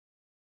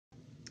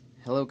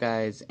Hello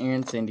guys,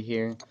 Aaron Sandy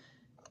here,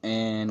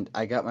 and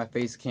I got my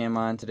face cam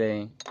on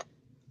today.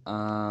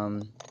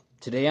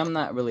 Today I'm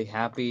not really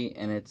happy,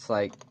 and it's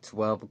like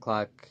 12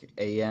 o'clock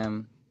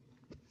a.m.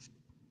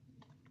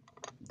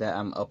 that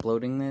I'm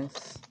uploading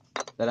this,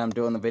 that I'm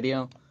doing the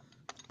video.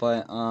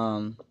 But,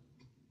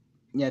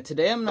 yeah,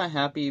 today I'm not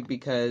happy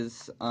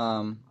because,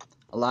 a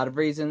lot of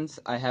reasons.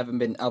 I haven't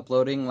been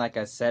uploading like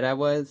I said I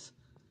was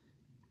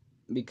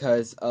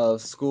because of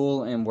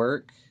school and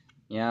work.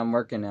 Yeah, I'm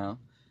working now.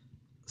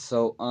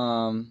 So,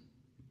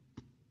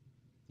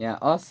 yeah,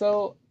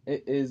 also,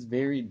 it is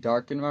very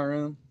dark in my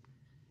room.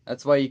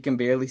 That's why you can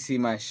barely see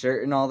my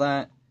shirt and all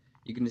that.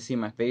 You can just see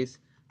my face.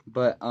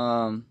 But,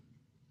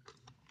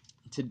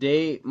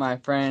 today my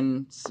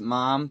friend's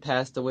mom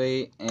passed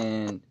away,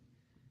 and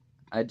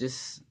I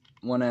just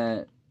want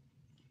to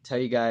tell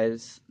you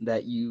guys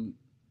that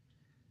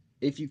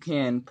if you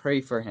can,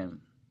 pray for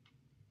him.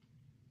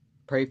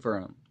 Pray for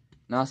him.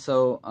 And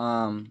also,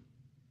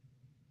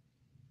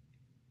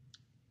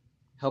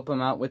 help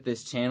him out with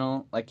this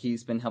channel, like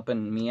he's been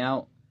helping me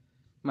out.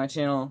 My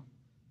channel,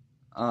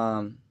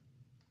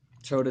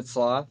 Throated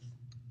Sloth.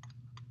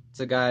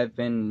 It's a guy I've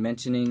been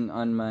mentioning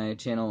on my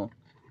channel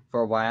for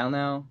a while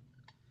now.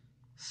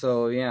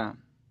 So yeah,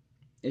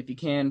 if you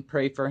can,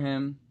 pray for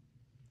him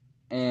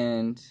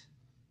and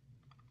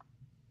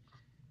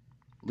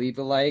leave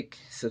a like,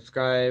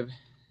 subscribe,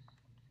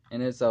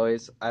 and as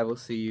always, I will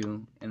see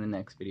you in the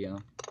next video.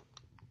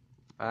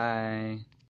 Bye.